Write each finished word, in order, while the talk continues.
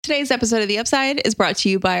Today's episode of The Upside is brought to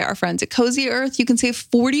you by our friends at Cozy Earth. You can save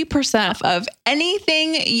 40% of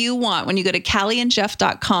anything you want when you go to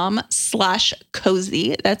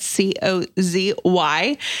callieandjeff.com/cozy. That's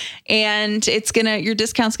COZY. And your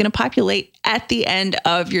discount's going to populate at the end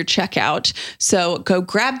of your checkout. So go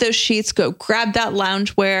grab those sheets, go grab that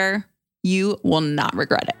loungewear. You will not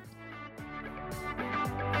regret it.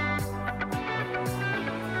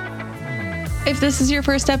 If this is your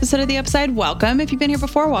first episode of The Upside, welcome. If you've been here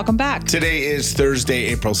before, welcome back. Today is Thursday,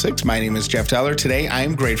 April 6th. My name is Jeff Teller. Today, I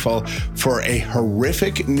am grateful for a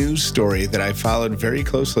horrific news story that I followed very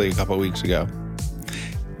closely a couple of weeks ago.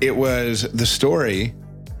 It was the story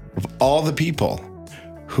of all the people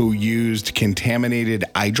who used contaminated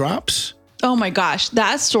eye drops. Oh my gosh,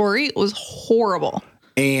 that story was horrible.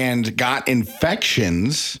 And got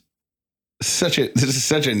infections. This is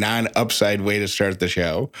such a non-upside way to start the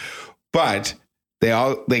show. But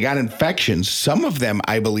they got infections. Some of them,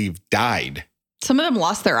 I believe, died. Some of them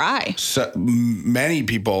lost their eye.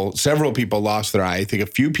 Several people lost their eye. I think a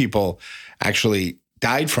few people actually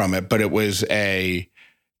died from it, but it was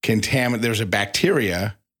there's a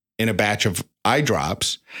bacteria in a batch of eye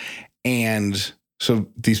drops. And so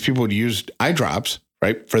these people would use eye drops,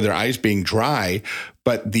 right, for their eyes being dry,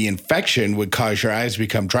 but the infection would cause your eyes to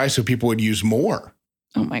become dry, so people would use more.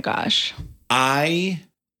 Oh my gosh.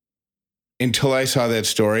 Until I saw that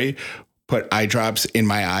story, put eye drops in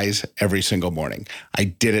my eyes every single morning. I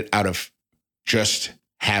did it out of just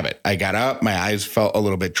habit. I got up, my eyes felt a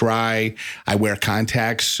little bit dry. I wear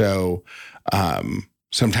contacts, so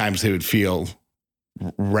sometimes they would feel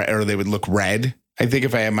or they would look red. I think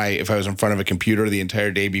if I was in front of a computer the entire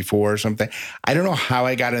day before or something, I don't know how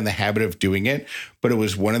I got in the habit of doing it, but it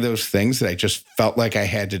was one of those things that I just felt like I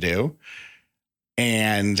had to do.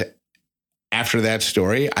 And after that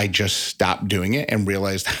story, I just stopped doing it and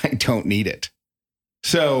realized I don't need it.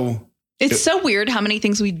 So it's so weird how many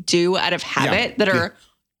things we do out of habit that are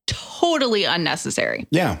totally unnecessary.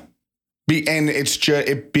 Yeah. And it's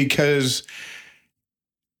just because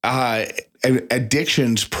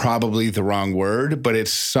addiction's probably the wrong word, but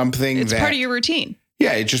it's something it's part of your routine.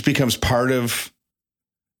 Yeah. It just becomes part of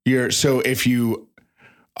so if you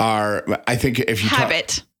are, I think if you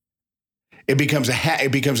habit. It becomes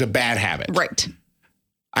a bad habit. Right.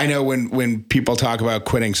 I know when people talk about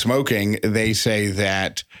quitting smoking, they say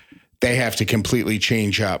that they have to completely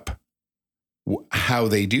change up how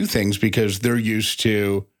they do things because they're used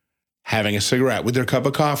to having a cigarette with their cup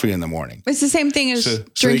of coffee in the morning. It's the same thing as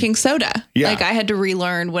drinking soda. Yeah. Like I had to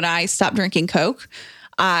relearn when I stopped drinking Coke.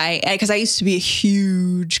 Because I used to be a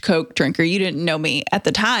huge Coke drinker. You didn't know me at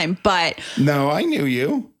the time, but no, I knew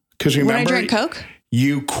you because remember when I drank Coke,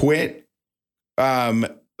 you quit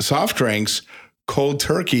soft drinks cold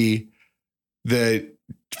turkey.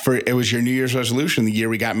 It was your New Year's resolution the year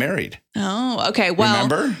we got married. Oh, okay. Well,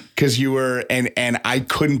 remember? Because you were and I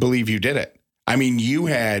couldn't believe you did it. I mean, you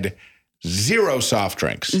had 0 soft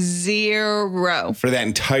drinks. 0 for that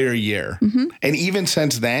entire year. Mm-hmm. And even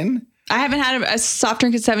since then, I haven't had a soft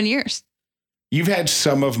drink in 7 years. You've had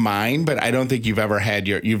some of mine, but I don't think you've ever had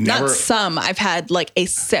Not some. I've had like a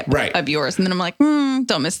sip of yours. And then I'm like,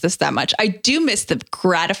 don't miss this that much. I do miss the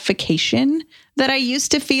gratification that I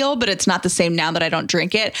used to feel, but it's not the same now that I don't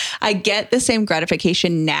drink it. I get the same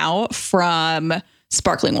gratification now from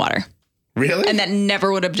sparkling water. Really? And that never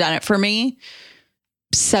would have done it for me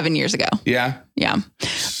 7 years ago. Yeah. Yeah.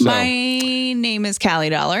 So. My name is Callie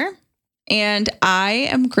Dollar, and I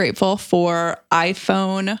am grateful for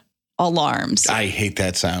iPhone alarms. I hate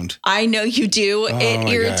that sound. I know you do. It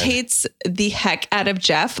irritates the heck out of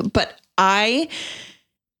Jeff, but I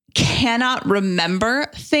cannot remember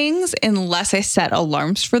things unless I set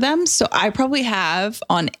alarms for them. So I probably have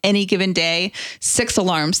on any given day 6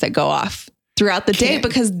 alarms that go off throughout the day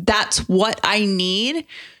because that's what I need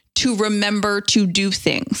to remember to do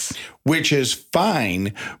things. Which is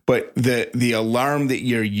fine, but the alarm that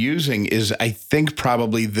you're using is, I think,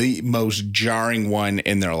 probably the most jarring one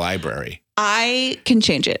in their library. I can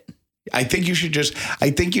change it. I think you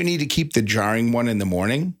need to keep the jarring one in the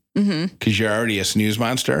morning because you're already a snooze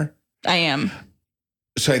monster. I am.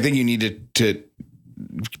 So I think you need to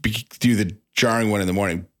do the jarring one in the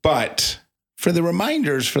morning. But for the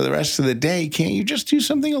reminders for the rest of the day, can't you just do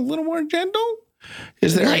something a little more gentle?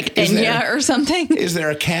 Is there Enya or something? Is there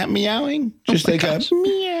a cat meowing? Just a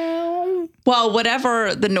meow. Well,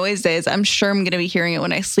 whatever the noise is, I'm sure I'm going to be hearing it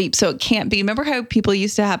when I sleep. So it can't be. Remember how people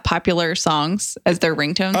used to have popular songs as their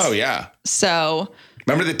ringtones? Oh, yeah. So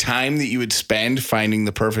remember the time that you would spend finding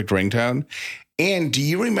the perfect ringtone? And do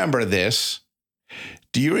you remember this?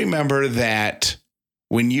 Do you remember that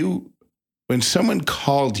when someone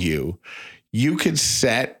called you, you could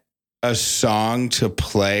set a song to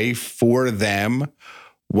play for them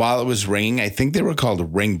while it was ringing. I think they were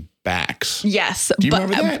called ringbacks. Yes. Do you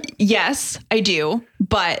remember that? Yes, I do.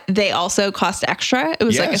 But they also cost extra. It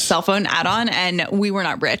was like a cell phone add-on, and we were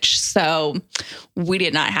not rich. So we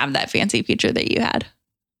did not have that fancy feature that you had.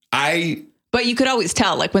 But you could always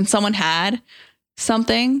tell, like when someone had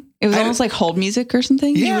something, it was almost like hold music or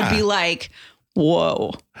something. Yeah. You would be like,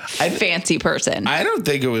 whoa, fancy person. I don't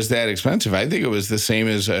think it was that expensive. I think it was the same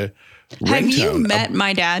as a ringtone. Have you met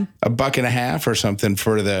my dad? $1.50 or something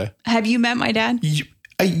for the... Have you met my dad?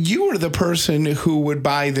 You were the person who would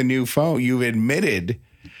buy the new phone. You admitted.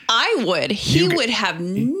 I would. He would have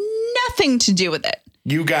nothing to do with it.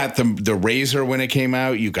 You got the Razor when it came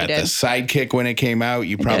out. You got the Sidekick when it came out.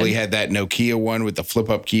 You probably had that Nokia one with the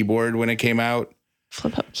flip-up keyboard when it came out.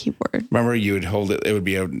 Flip-up keyboard. Remember, you would hold it. It would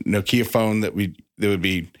be a Nokia phone that would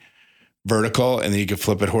be vertical, and then you could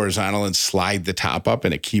flip it horizontal and slide the top up,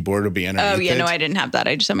 and a keyboard would be underneath. Oh, yeah. No, I didn't have that.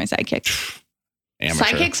 I just had my Sidekick. Amateur.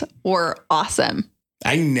 Sidekicks were awesome.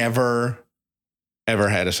 I never, ever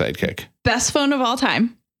had a Sidekick. Best phone of all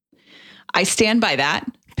time. I stand by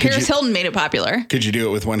that. Paris Hilton made it popular. Could you do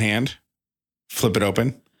it with one hand? Flip it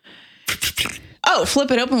open? Oh, flip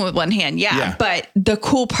it open with one hand. Yeah. But the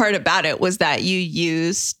cool part about it was that you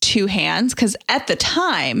use two hands, because at the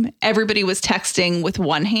time, everybody was texting with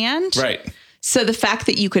one hand. Right. So the fact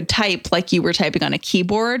that you could type like you were typing on a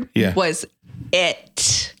keyboard was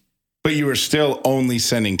it. But you were still only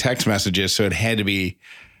sending text messages, so it had to be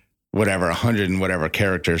 100 and whatever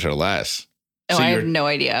characters or less. Oh, so I have no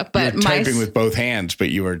idea. But you're typing with both hands, but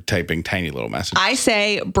you were typing tiny little messages. I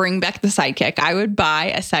say bring back the Sidekick. I would buy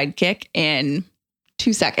a Sidekick in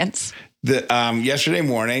 2 seconds. Yesterday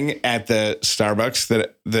morning at the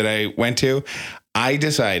Starbucks that I went to, I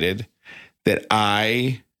decided that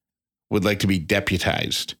I would like to be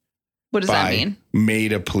deputized. What does that mean?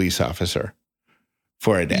 Made a police officer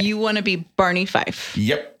for a day. You want to be Barney Fife.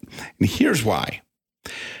 Yep. And here's why.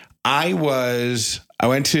 I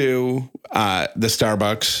went to the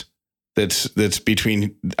Starbucks that's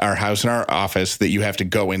between our house and our office that you have to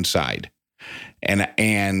go inside.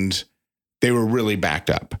 And they were really backed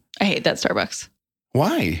up. I hate that Starbucks.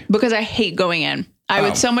 Why? Because I hate going in. I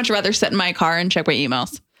would so much rather sit in my car and check my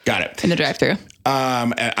emails. Got it. In the drive-thru.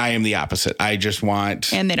 And I am the opposite. I just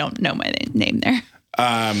want... And they don't know my name there.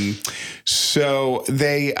 So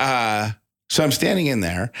I'm standing in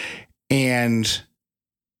there, and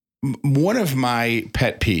one of my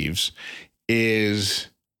pet peeves is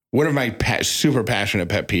super passionate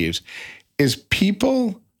pet peeves is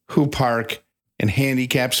people who park in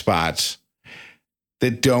handicap spots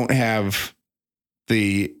that don't have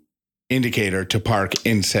the indicator to park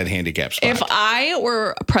in said handicap spot. If I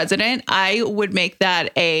were president, I would make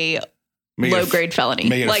that a low-grade felony.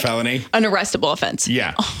 Make it a felony? An arrestable offense.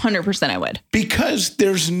 Yeah. 100% I would. Because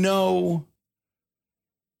there's no...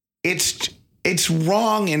 It's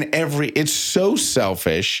wrong it's so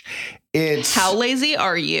selfish. How lazy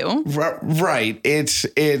are you? Right.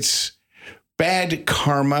 It's bad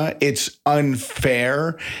karma. It's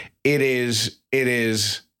unfair. It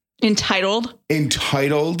is entitled. And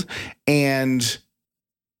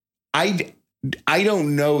I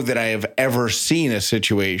don't know that I have ever seen a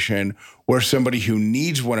situation where somebody who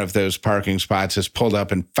needs one of those parking spots has pulled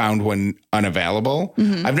up and found one unavailable.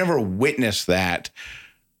 Mm-hmm. I've never witnessed that.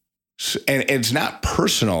 And it's not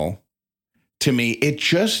personal to me. It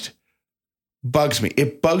just bugs me.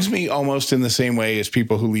 It bugs me almost in the same way as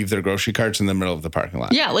people who leave their grocery carts in the middle of the parking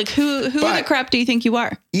lot. Yeah, like who the crap do you think you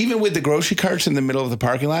are? Even with the grocery carts in the middle of the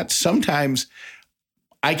parking lot, sometimes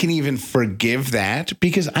I can even forgive that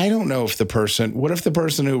because I don't know if the person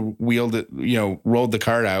who wheeled the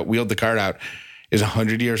cart out is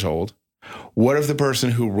 100 years old? What if the person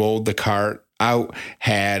who rolled the cart out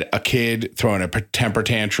had a kid throwing a temper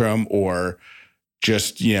tantrum or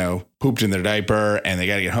just, pooped in their diaper and they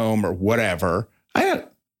got to get home or whatever?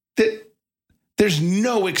 There's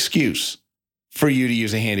no excuse for you to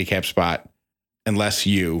use a handicap spot unless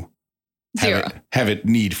you have a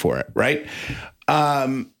need for it, right?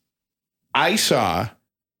 I saw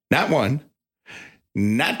not one,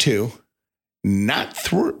 not two, not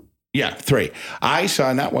three. Yeah, three. I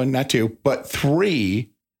saw not one, not two, but three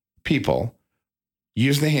people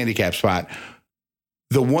using the handicap spot.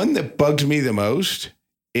 The one that bugs me the most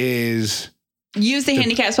is... Use the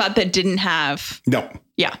handicap spot that didn't have... No.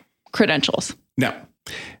 Yeah, credentials. No.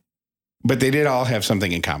 But they did all have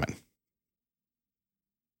something in common.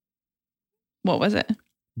 What was it?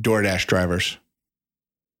 DoorDash drivers.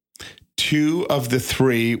 2 of the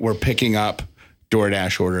 3 were picking up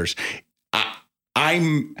DoorDash orders.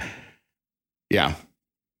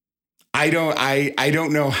 I I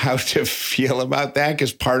don't know how to feel about that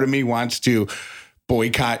because part of me wants to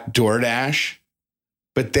boycott DoorDash,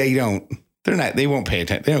 but they won't pay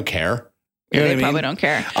attention. They don't care. You know they what I mean? Probably don't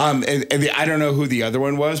care. And I don't know who the other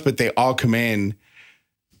one was, but they all come in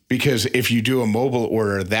because if you do a mobile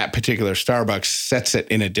order, that particular Starbucks sets it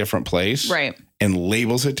in a different place. Right. And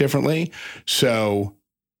labels it differently. So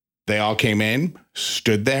they all came in,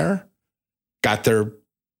 stood there, got the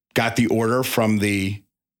order from the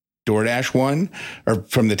DoorDash one or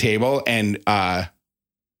from the table. And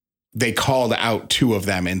they called out two of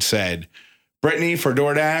them and said, Brittany for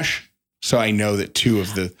DoorDash. So I know that two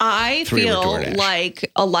of the I three feel were DoorDash.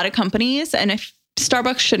 like a lot of companies, and if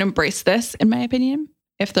Starbucks should embrace this, in my opinion,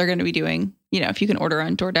 if they're going to be doing, if you can order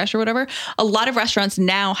on DoorDash or whatever, a lot of restaurants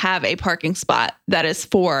now have a parking spot that is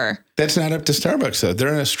for. That's not up to Starbucks though.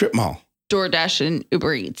 They're in a strip mall. DoorDash and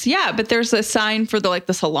Uber Eats. Yeah, but there's a sign for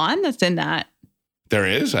the salon that's in that. There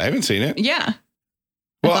is. I haven't seen it. Yeah.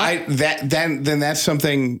 Well, then that's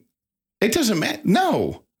something. It doesn't matter.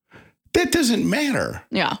 No, that doesn't matter.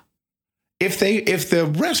 Yeah. If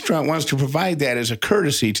the restaurant wants to provide that as a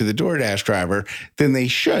courtesy to the DoorDash driver, then they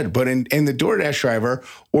should. But in the DoorDash driver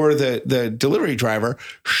or the delivery driver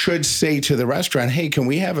should say to the restaurant, hey, can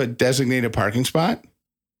we have a designated parking spot?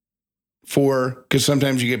 Because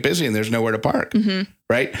sometimes you get busy and there's nowhere to park,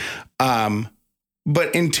 right?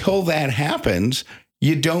 But until that happens,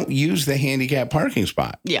 you don't use the handicap parking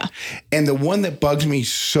spot. Yeah. And the one that bugs me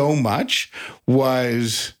so much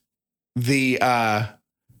was the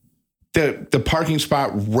parking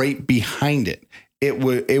spot right behind it. It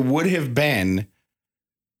would have been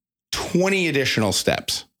 20 additional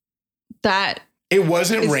steps. That it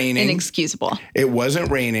wasn't raining. Inexcusable. It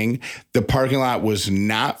wasn't raining. The parking lot was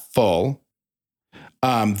not full.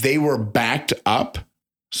 They were backed up,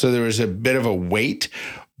 so there was a bit of a wait,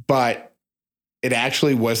 but it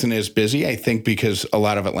actually wasn't as busy, I think, because a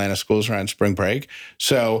lot of Atlanta schools are on spring break.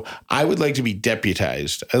 So I would like to be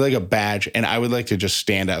deputized. I'd like a badge, and I would like to just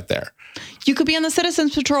stand out there. You could be on the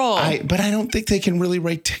Citizens Patrol. But I don't think they can really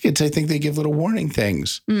write tickets. I think they give little warning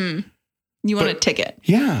things. You want a ticket?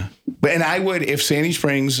 Yeah. And I would, if Sandy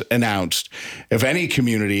Springs announced, if any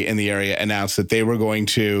community in the area announced that they were going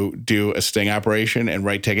to do a sting operation and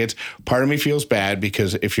write tickets, part of me feels bad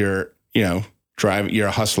because if you're, you're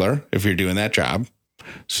a hustler if you're doing that job.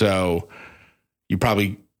 So you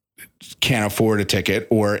probably can't afford a ticket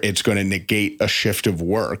or it's going to negate a shift of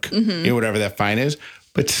work, whatever that fine is.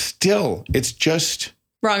 But still, it's just.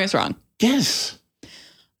 Wrong is wrong. Yes.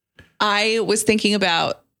 I was thinking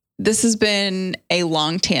about, this has been a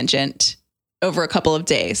long tangent over a couple of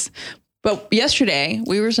days. But yesterday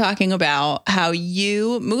we were talking about how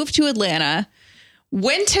you moved to Atlanta,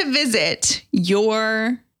 went to visit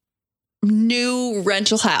your new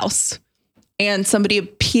rental house, and somebody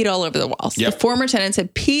had peed all over the walls. Yep. The former tenants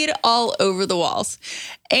had peed all over the walls,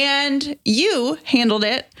 and you handled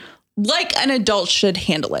it like an adult should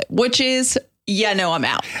handle it, which is, I'm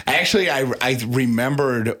out. Actually, I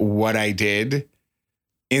remembered what I did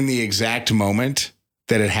in the exact moment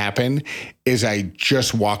that it happened is I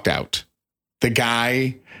just walked out.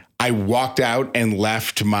 I walked out and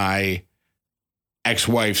left my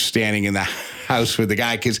ex-wife standing in the house with the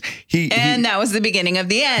guy because that was the beginning of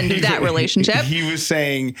the end of that relationship. He was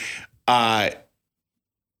saying,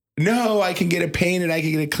 no, I can get it painted. I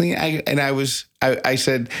can get it clean. I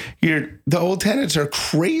said, the old tenants are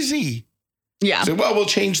crazy. Yeah. So, we'll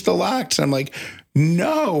change the locks. I'm like,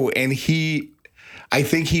 no. And I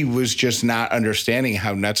think he was just not understanding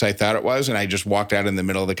how nuts I thought it was. And I just walked out in the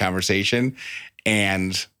middle of the conversation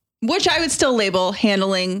which I would still label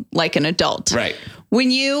handling like an adult. Right.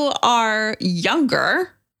 When you are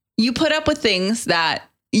younger, you put up with things that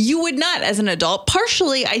you would not as an adult,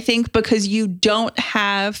 partially, I think, because you don't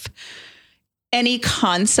have any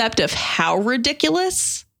concept of how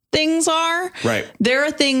ridiculous things are. Right. There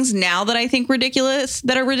are things now that I think ridiculous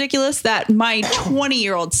that my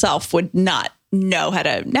 20-year-old self would not know how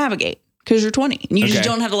to navigate because you're 20 and you just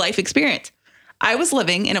don't have a life experience. I was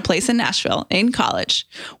living in a place in Nashville in college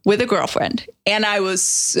with a girlfriend, and I was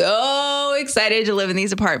so excited to live in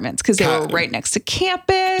these apartments because they were right next to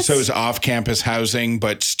campus. So it was off-campus housing,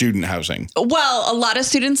 but student housing. Well, a lot of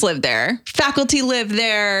students live there. Faculty live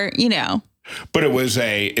there, But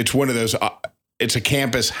it's one of those, it's a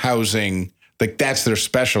campus housing, like that's their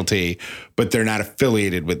specialty, but they're not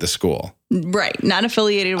affiliated with the school. Right. Not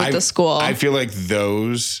affiliated with the school. I feel like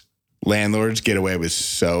those landlords get away with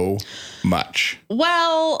so much.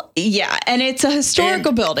 Well, yeah. And it's a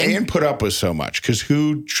historical building. And put up with so much. Because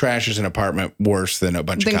who trashes an apartment worse than a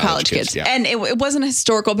bunch of college kids? Yeah. And it wasn't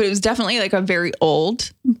historical, but it was definitely like a very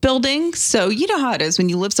old building. So you know how it is when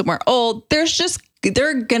you live somewhere old, there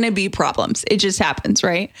are going to be problems. It just happens,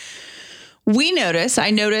 right?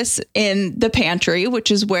 I notice in the pantry,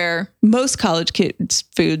 which is where most college kids'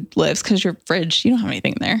 food lives, because your fridge, you don't have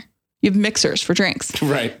anything in there. You have mixers for drinks.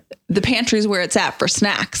 Right. The pantry is where it's at for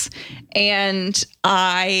snacks. And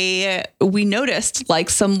we noticed like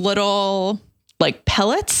some little like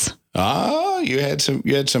pellets. Oh, you had some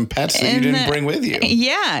pets that you didn't bring with you.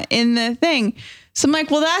 Yeah, in the thing. So I'm like,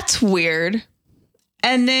 well, that's weird.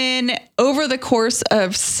 And then over the course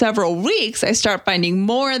of several weeks, I start finding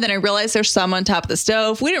more. Then I realized there's some on top of the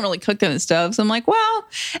stove. We didn't really cook on the stove. So I'm like, well,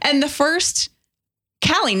 and the first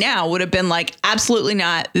Callie now would have been like, absolutely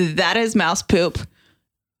not. That is mouse poop.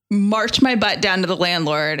 March my butt down to the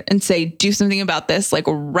landlord and say, do something about this like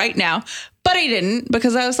right now. But I didn't,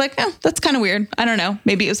 because I was like, oh, that's kind of weird. I don't know.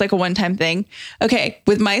 Maybe it was like a one-time thing. Okay.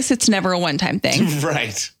 With mice, it's never a one-time thing.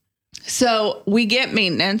 Right. So we get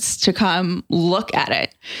maintenance to come look at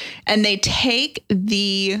it, and they take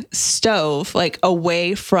the stove like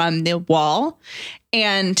away from the wall,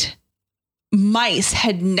 and mice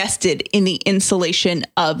had nested in the insulation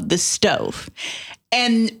of the stove.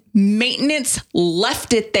 And maintenance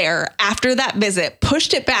left it there after that visit,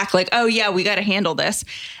 pushed it back like, oh yeah, we got to handle this.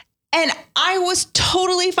 And I was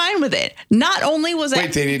totally fine with it. Not only was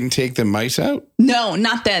Wait, they didn't take the mice out? No,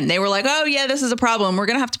 not then. They were like, oh yeah, this is a problem. We're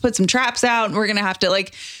going to have to put some traps out. And we're going to have to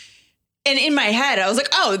like, and in my head, I was like,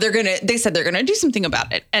 oh, they said they're going to do something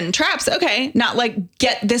about it. And traps, okay. Not like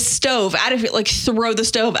get this stove out of it, like throw the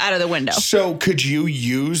stove out of the window. So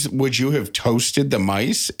would you have toasted the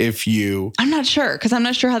mice if you? I'm not sure, because I'm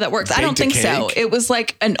not sure how that works. I don't think so. It was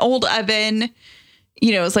like an old oven,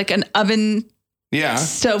 it was like an oven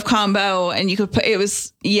stove combo, and you could put,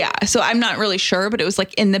 so I'm not really sure, but it was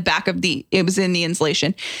like in the back of it was in the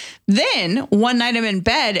insulation. Then one night I'm in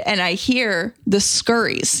bed and I hear the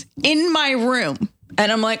scurries in my room,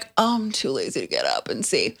 and I'm like, oh, I'm too lazy to get up and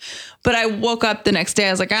see. But I woke up the next day.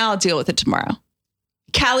 I was like, I'll deal with it tomorrow.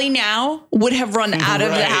 Callie now would have run out of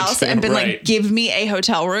the house and been like, give me a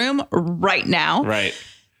hotel room right now. Right.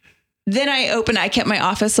 Then I kept my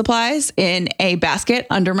office supplies in a basket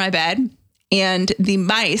under my bed. And the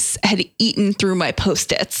mice had eaten through my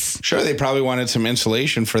Post-its. Sure, they probably wanted some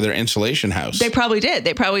insulation for their insulation house. They probably did.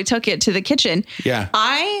 They probably took it to the kitchen. Yeah.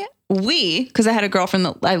 Because I had a girlfriend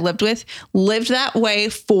that I lived with, lived that way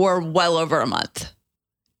for well over a month.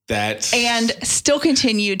 And still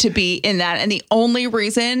continued to be in that. And the only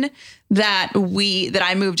reason that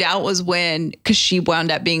I moved out was because she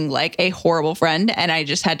wound up being like a horrible friend, and I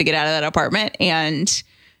just had to get out of that apartment, and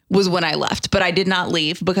was when I left. But I did not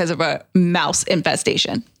leave because of a mouse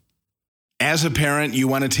infestation. As a parent, you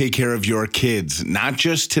want to take care of your kids, not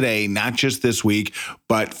just today, not just this week,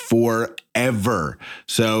 but forever.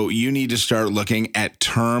 So you need to start looking at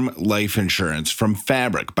term life insurance from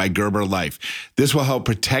Fabric by Gerber Life. This will help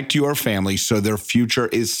protect your family so their future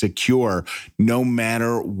is secure no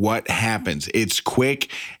matter what happens. It's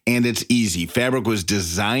quick and it's easy. Fabric was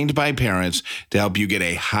designed by parents to help you get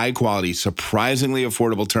a high quality, surprisingly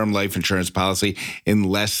affordable term life insurance policy in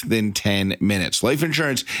less than 10 minutes. Life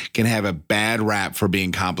insurance can have a bad rap for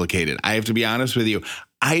being complicated. I have to be honest with you.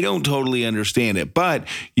 I don't totally understand it, but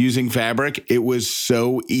using Fabric, it was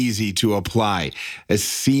so easy to apply. A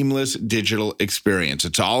seamless digital experience.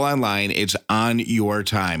 It's all online. It's on your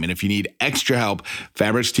time. And if you need extra help,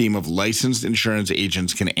 Fabric's team of licensed insurance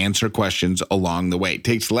agents can answer questions along the way. It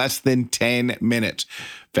takes less than 10 minutes.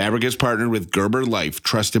 Fabric is partnered with Gerber Life,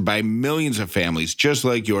 trusted by millions of families just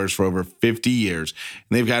like yours for over 50 years.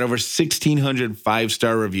 And they've got over 1,600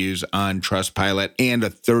 five-star reviews on Trustpilot and a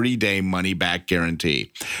 30-day money-back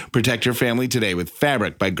guarantee. Protect your family today with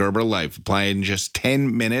Fabric by Gerber Life. Apply in just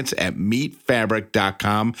 10 minutes at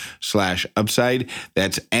meetfabric.com/upside.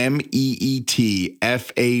 That's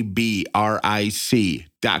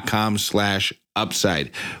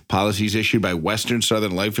meetfabric.com/upside. Policies issued by Western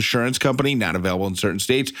Southern Life Assurance Company, not available in certain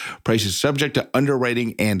states. Prices subject to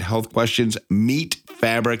underwriting and health questions.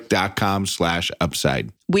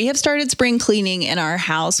 Meetfabric.com/upside. We have started spring cleaning in our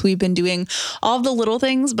house. We've been doing all the little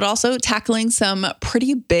things, but also tackling some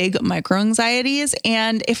pretty big micro anxieties.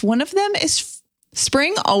 And if one of them is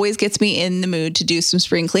spring always gets me in the mood to do some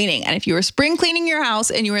spring cleaning. And if you were spring cleaning your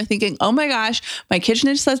house and you were thinking, oh my gosh, my kitchen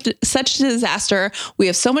is such a disaster. We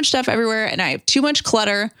have so much stuff everywhere and I have too much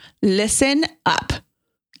clutter. Listen up.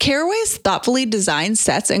 Caraway's thoughtfully designed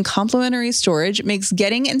sets and complementary storage makes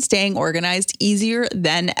getting and staying organized easier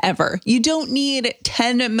than ever. You don't need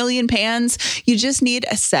 10 million pans. You just need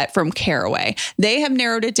a set from Caraway. They have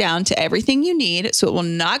narrowed it down to everything you need, so it will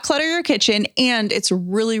not clutter your kitchen, and it's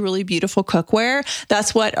really, really beautiful cookware.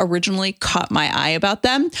 That's what originally caught my eye about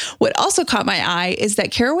them. What also caught my eye is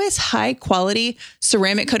that Caraway's high-quality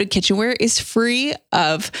ceramic-coated kitchenware is free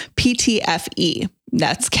of PTFE.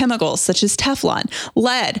 That's chemicals such as Teflon,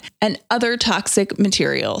 lead, and other toxic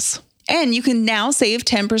materials. And you can now save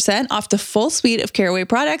 10% off the full suite of Caraway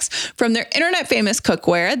products from their internet famous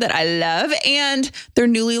cookware that I love and their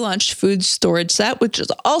newly launched food storage set, which is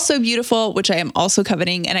also beautiful, which I am also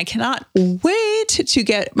coveting, and I cannot wait to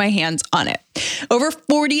get my hands on it. Over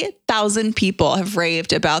 40,000 people have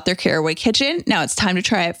raved about their Caraway kitchen. Now it's time to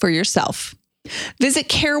try it for yourself. Visit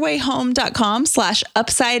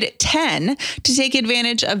carawayhome.com/upside10 to take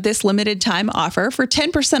advantage of this limited time offer for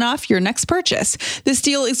 10% off your next purchase. This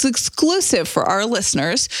deal is exclusive for our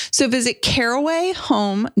listeners, so visit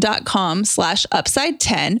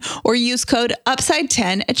carawayhome.com/upside10 or use code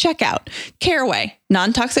upside10 at checkout. Caraway,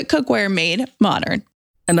 non-toxic cookware made modern.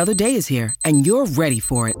 Another day is here and you're ready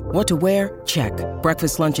for it. What to wear? Check.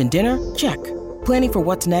 Breakfast, lunch, and dinner? Check. Planning for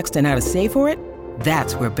what's next and how to save for it?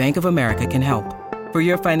 That's where Bank of America can help. For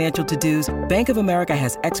your financial to-dos, Bank of America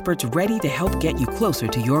has experts ready to help get you closer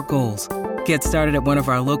to your goals. Get started at one of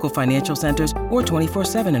our local financial centers or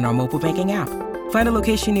 24/7 in our mobile banking app. Find a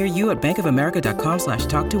location near you at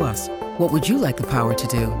bankofamerica.com/talktous. What would you like the power to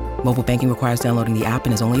do? Mobile banking requires downloading the app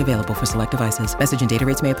and is only available for select devices. Message and data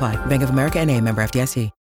rates may apply. Bank of America NA, member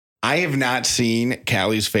FDIC. I have not seen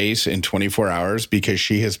Callie's face in 24 hours because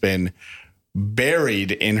she has been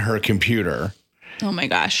buried in her computer. Oh my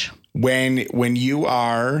gosh. When you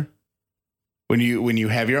have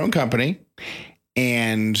your own company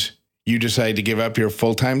and you decide to give up your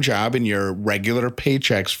full-time job and your regular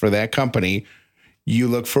paychecks for that company, you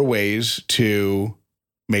look for ways to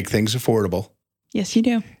make things affordable. Yes, you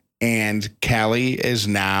do. And Callie is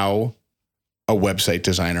now a website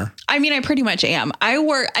designer. I mean, I pretty much am. I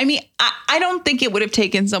don't think it would have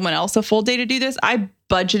taken someone else a full day to do this. I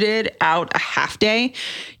budgeted out a half day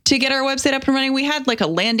to get our website up and running. We had like a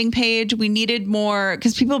landing page. We needed more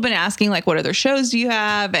because people have been asking like, what other shows do you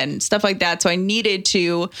have and stuff like that. So I needed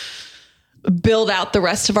to build out the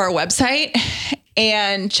rest of our website.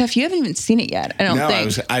 And Jeff, you haven't even seen it yet. I don't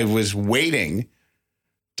think. I was waiting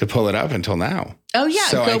to pull it up until now. Oh yeah.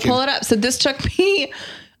 So pull it up. So this took me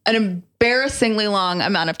an embarrassingly long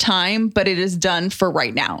amount of time, but it is done for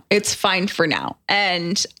right now. It's fine for now.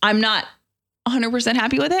 And I'm not 100%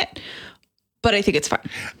 happy with it, but I think it's fine.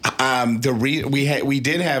 We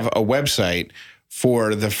did have a website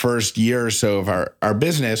for the first year or so of our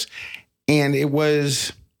business, and it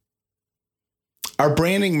was, our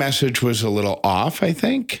branding message was a little off, I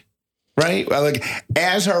think, right? Like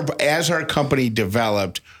as our company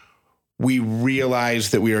developed, we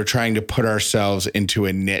realized that we were trying to put ourselves into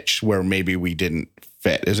a niche where maybe we didn't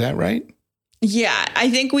fit. Is that right? Yeah,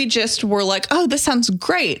 I think we just were like, oh, this sounds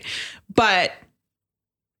great, but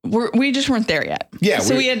we just weren't there yet. Yeah.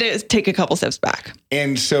 So we had to take a couple steps back.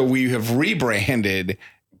 And so we have rebranded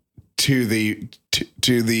to the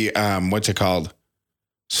what's it called?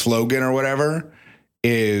 Slogan or whatever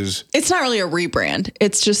is. It's not really a rebrand.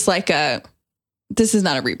 It's just like this is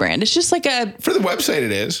not a rebrand. It's just like for the website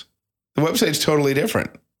it is. The website's totally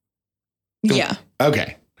different. Yeah.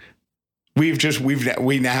 Okay. We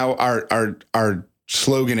now our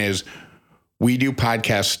slogan is we do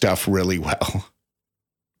podcast stuff really well,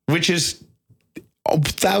 which is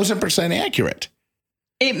 1,000% accurate.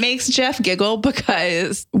 It makes Jeff giggle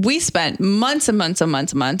because we spent months and months and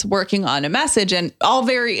months and months working on a message and all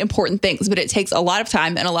very important things, but it takes a lot of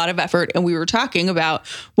time and a lot of effort. And we were talking about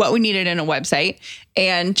what we needed in a website.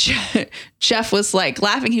 And Jeff was like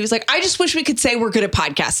laughing. He was like, I just wish we could say we're good at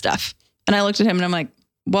podcast stuff. And I looked at him and I'm like,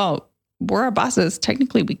 well, we're our bosses.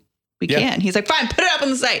 Technically, we can. He's like, fine, put it up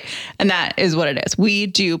on the site. And that is what it is. We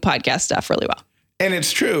do podcast stuff really well. And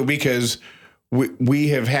it's true because we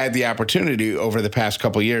have had the opportunity over the past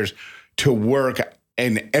couple of years to work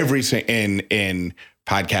in everything in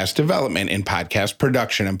podcast development, in podcast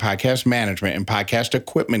production, in podcast management, in podcast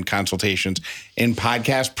equipment consultations, in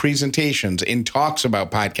podcast presentations, in talks about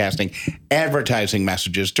podcasting, advertising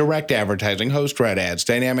messages, direct advertising, host-read ads,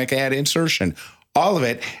 dynamic ad insertion, all of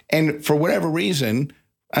it. And for whatever reason,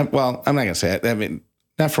 I'm not going to say it. I mean,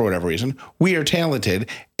 not for whatever reason, we are talented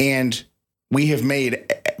and we have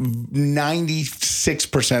made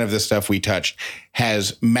 96% of the stuff we touched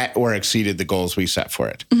has met or exceeded the goals we set for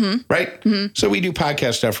it. Right? So we do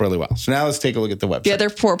podcast stuff really well. So now let's take a look at the website. The other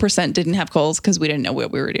 4% didn't have goals because we didn't know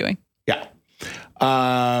what we were doing. Yeah.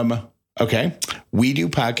 Okay. We do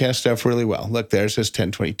podcast stuff really well. Look, there's this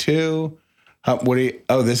 1022.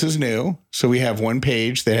 This is new. So we have one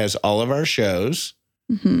page that has all of our shows.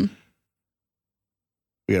 We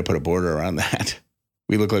got to put a border around that.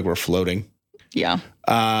 We look like we're floating. Yeah.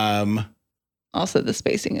 Also, the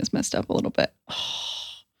spacing is messed up a little bit.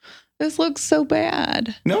 This looks so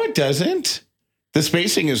bad. No, it doesn't. The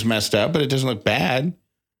spacing is messed up, but it doesn't look bad.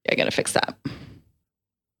 I got to fix that.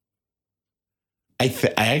 I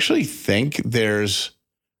actually think there's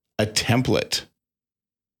a template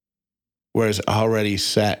where it's already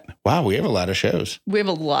set. Wow, we have a lot of shows. We have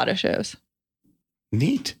a lot of shows.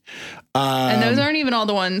 Neat. And those aren't even all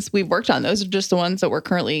the ones we've worked on. Those are just the ones that we're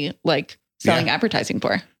currently like selling advertising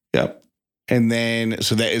for. Yep. And then,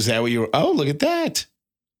 so is that what you were? Oh, look at that.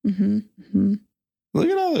 Look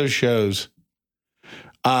at all those shows.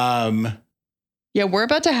 Yeah, we're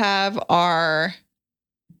about to have our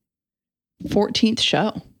 14th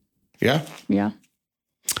show. Yeah. Yeah.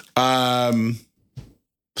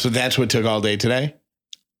 So that's what took all day today?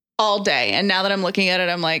 All day. And now that I'm looking at it,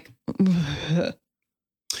 I'm like,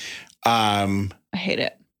 I hate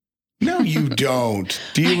it. No, you don't.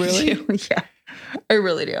 Do you really? I do. Yeah, I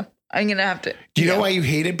really do. I'm going to have to. Do you know why you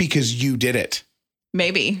hate it? Because you did it.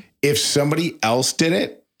 Maybe. If somebody else did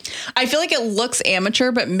it. I feel like it looks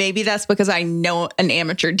amateur, but maybe that's because I know an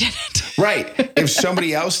amateur did it. Right. If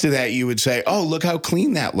somebody else did that, you would say, oh, look how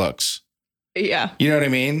clean that looks. Yeah. You know what I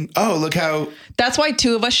mean? Oh, look how. That's why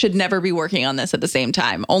two of us should never be working on this at the same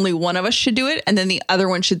time. Only one of us should do it. And then the other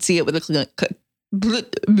one should see it with a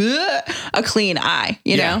clean eye,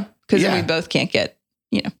 you know, because then we both can't get,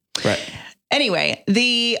 Right. Anyway,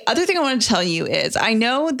 the other thing I wanted to tell you is I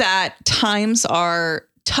know that times are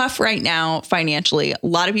tough right now financially. A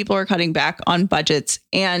lot of people are cutting back on budgets.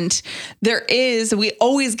 And we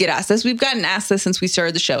always get asked this. We've gotten asked this since we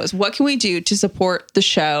started the show is what can we do to support the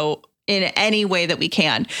show in any way that we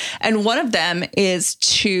can? And one of them is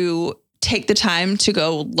to take the time to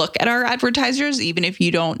go look at our advertisers, even if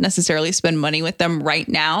you don't necessarily spend money with them right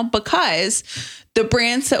now, because the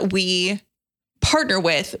brands that we partner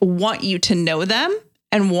with want you to know them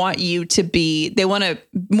and want you to they want to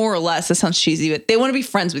more or less, it sounds cheesy, but they want to be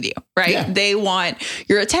friends with you, right? Yeah. They want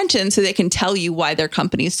your attention so they can tell you why their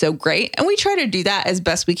company is so great. And we try to do that as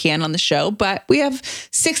best we can on the show, but we have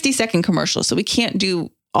 60-second commercials, so we can't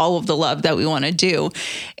do all of the love that we want to do.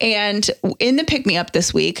 And in the Pick Me Up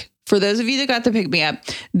this week, for those of you that got the Pick Me Up,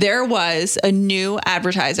 there was a new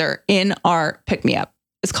advertiser in our Pick Me Up.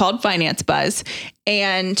 It's called Finance Buzz,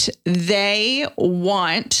 and they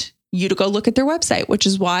want you to go look at their website, which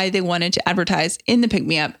is why they wanted to advertise in the Pick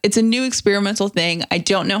Me Up. It's a new experimental thing. I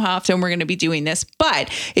don't know how often we're going to be doing this, but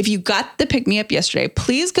if you got the Pick Me Up yesterday,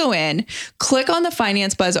 please go in, click on the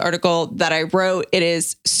Finance Buzz article that I wrote. It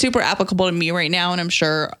is super applicable to me right now, and I'm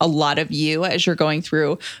sure a lot of you as you're going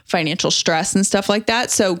through financial stress and stuff like that.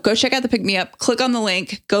 So go check out the Pick Me Up, click on the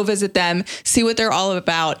link, go visit them, see what they're all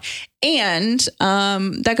about. And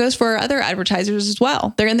that goes for our other advertisers as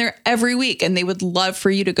well. They're in there every week, and they would love for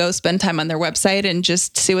you to go spend time on their website and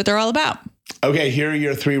just see what they're all about. Okay, here are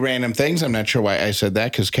your 3 random things. I'm not sure why I said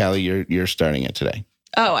that because Callie, you're starting it today.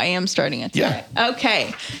 Oh, I am starting it today. Yeah.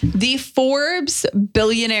 Okay. The Forbes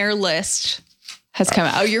billionaire list has come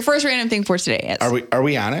out. Oh, your first random thing for today is. Are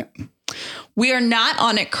we on it? We are not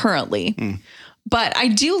on it currently, but I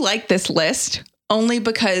do like this list. Only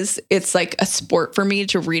because it's like a sport for me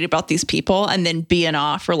to read about these people and then be in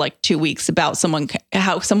awe for like 2 weeks about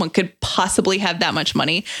how someone could possibly have that much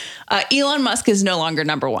money. Elon Musk is no longer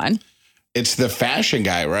number one. It's the fashion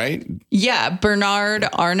guy, right? Yeah. Bernard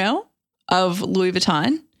Arnault of Louis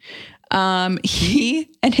Vuitton. He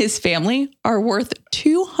and his family are worth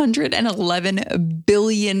 $211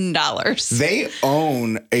 billion. They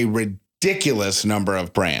own a ridiculous number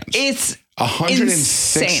of brands. It's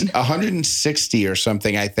 160 or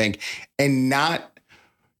something, I think, and not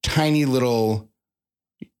tiny little,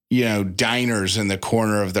 diners in the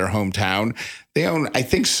corner of their hometown. They own, I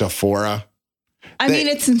think, Sephora. I mean,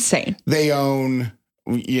 it's insane. They own,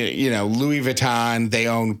 Louis Vuitton. They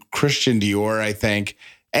own Christian Dior, I think.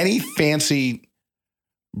 Any fancy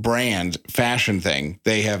brand fashion thing,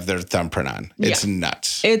 they have their thumbprint on. It's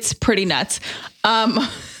nuts. It's pretty nuts.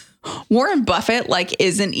 Warren Buffett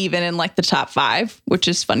isn't even in the top 5, which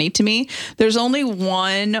is funny to me. There's only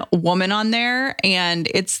one woman on there, and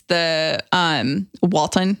it's the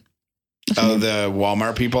Walton. Oh, the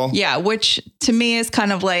Walmart people? Yeah, which to me is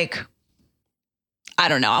kind of I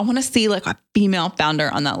don't know. I want to see like a female founder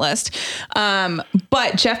on that list.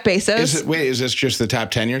 But Jeff Bezos. Is this just the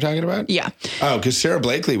top 10 you're talking about? Yeah. Oh, because Sarah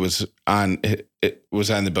Blakely was on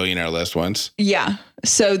the billionaire list once. Yeah.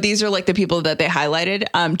 So these are like the people that they highlighted.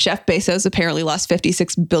 Jeff Bezos apparently lost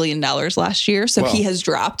 $56 billion last year. So he has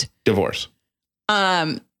dropped. Divorce.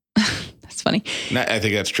 That's funny. No, I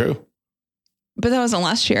think that's true. But that wasn't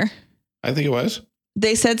last year. I think it was.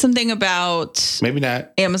 They said something about maybe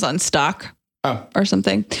not Amazon stock or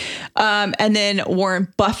something. And then Warren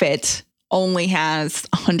Buffett only has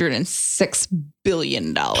 $106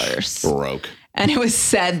 billion. Broke. And it was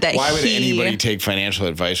said that why would anybody take financial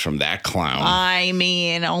advice from that clown? I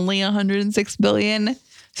mean, only $106 billion.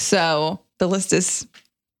 So the list is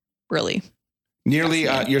really nearly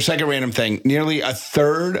your second random thing. Nearly a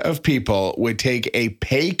third of people would take a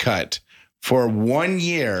pay cut for 1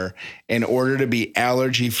 year in order to be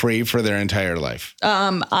allergy free for their entire life.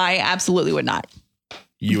 I absolutely would not.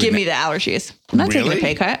 Give me the allergies. I'm not taking a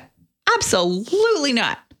pay cut. Absolutely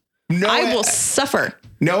not. No, I will suffer.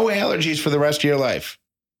 No allergies for the rest of your life.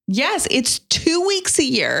 Yes, it's 2 weeks a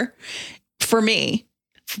year for me.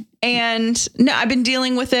 And no, I've been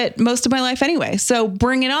dealing with it most of my life anyway. So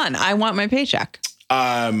bring it on. I want my paycheck.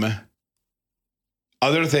 Other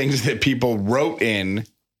things that people wrote in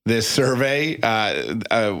this survey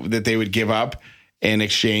that they would give up in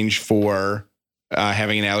exchange for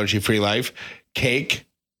having an allergy-free life: cake,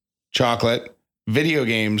 chocolate, video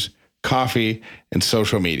games, coffee, and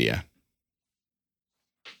social media.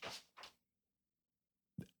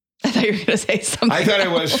 I thought you were going to say something. I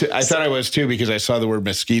thought I was too, because I saw the word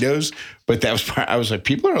mosquitoes, but that was I was like,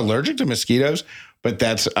 people are allergic to mosquitoes, but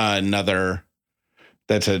that's another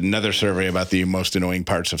survey about the most annoying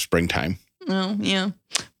parts of springtime. Oh, yeah.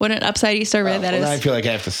 What an upsidey survey that is. I feel like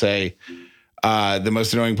I have to say the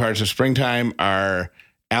most annoying parts of springtime are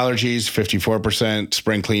allergies, 54%,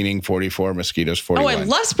 spring cleaning, 44%, mosquitoes, 41%. Oh, I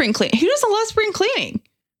love spring cleaning. Who doesn't love spring cleaning?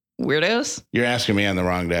 Weirdos. You're asking me on the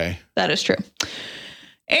wrong day. That is true.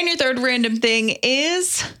 And your third random thing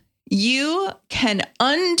is you can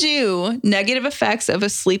undo negative effects of a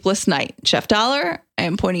sleepless night. Chef Dollar, I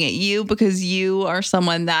am pointing at you because you are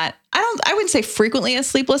someone that I wouldn't say frequently has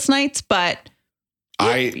sleepless nights, but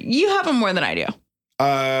you have them more than I do.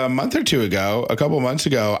 A couple months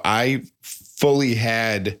ago, I fully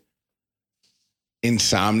had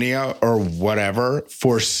insomnia or whatever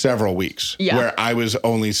for several weeks, where I was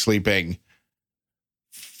only sleeping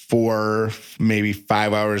 4, maybe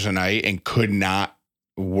 5 hours a night and could not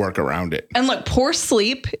work around it. And look, poor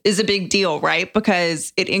sleep is a big deal, right?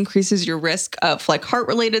 Because it increases your risk of like heart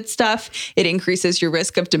related stuff. It increases your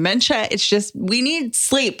risk of dementia. It's just, we need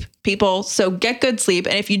sleep, people. So get good sleep.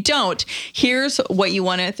 And if you don't, here's what you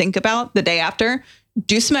want to think about the day after.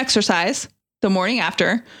 Do some exercise the morning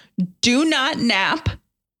after. Do not nap.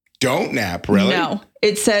 Don't nap, really? No.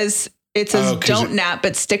 It says don't nap,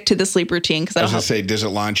 but stick to the sleep routine. Because I was going to say, does it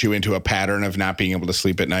launch you into a pattern of not being able to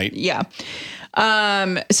sleep at night? Yeah.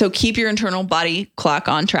 So keep your internal body clock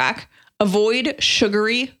on track. Avoid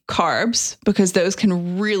sugary carbs because those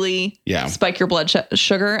can really spike your blood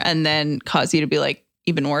sugar and then cause you to be like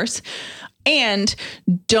even worse. And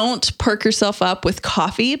don't perk yourself up with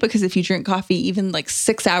coffee because if you drink coffee even like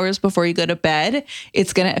 6 hours before you go to bed,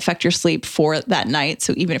 it's going to affect your sleep for that night.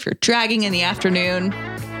 So even if you're dragging in the afternoon,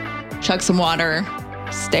 chug some water,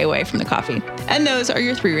 stay away from the coffee. And those are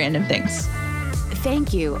your 3 random things.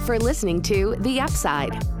 Thank you for listening to The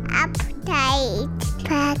Upside.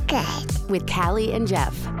 With Callie and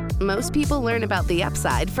Jeff. Most people learn about The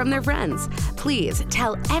Upside from their friends. Please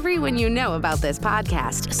tell everyone you know about this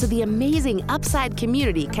podcast so the amazing Upside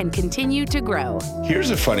community can continue to grow.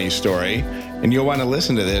 Here's a funny story, and you'll want to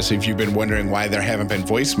listen to this if you've been wondering why there haven't been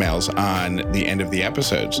voicemails on the end of the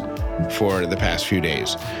episodes for the past few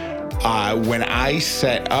days. When I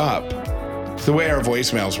set up, the way our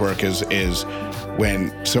voicemails work is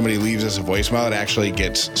when somebody leaves us a voicemail, it actually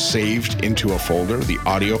gets saved into a folder. The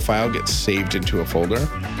audio file gets saved into a folder.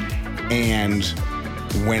 And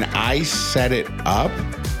when I set it up,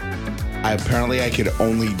 apparently I could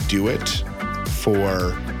only do it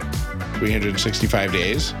for 365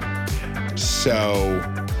 days. So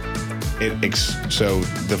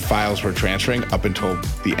the files were transferring up until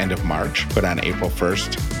the end of March, but on April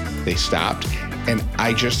 1st, they stopped. And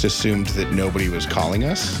I just assumed that nobody was calling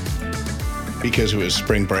us because it was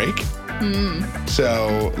spring break.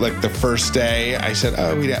 So like the first day I said,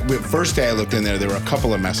 first day I looked in there were a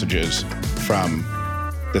couple of messages from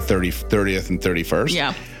the 30th and 31st.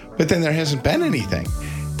 Yeah. But then there hasn't been anything.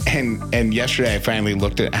 And yesterday I finally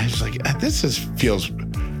looked at it. I was like, feels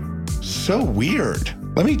so weird.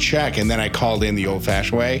 let me check. And then I called in the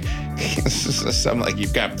old-fashioned way. Something like,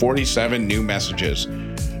 you've got 47 new messages,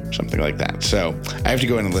 something like that. So I have to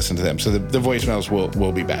go in and listen to them. So the voicemails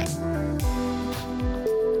will be bad.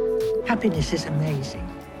 Happiness is amazing.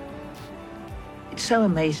 It's so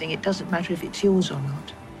amazing, it doesn't matter if it's yours or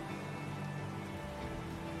not.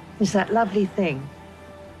 It's that lovely thing.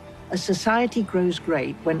 A society grows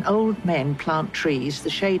great when old men plant trees, the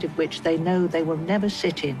shade of which they know they will never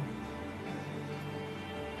sit in.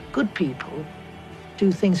 Good people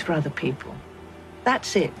do things for other people.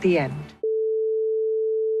 That's it, the end.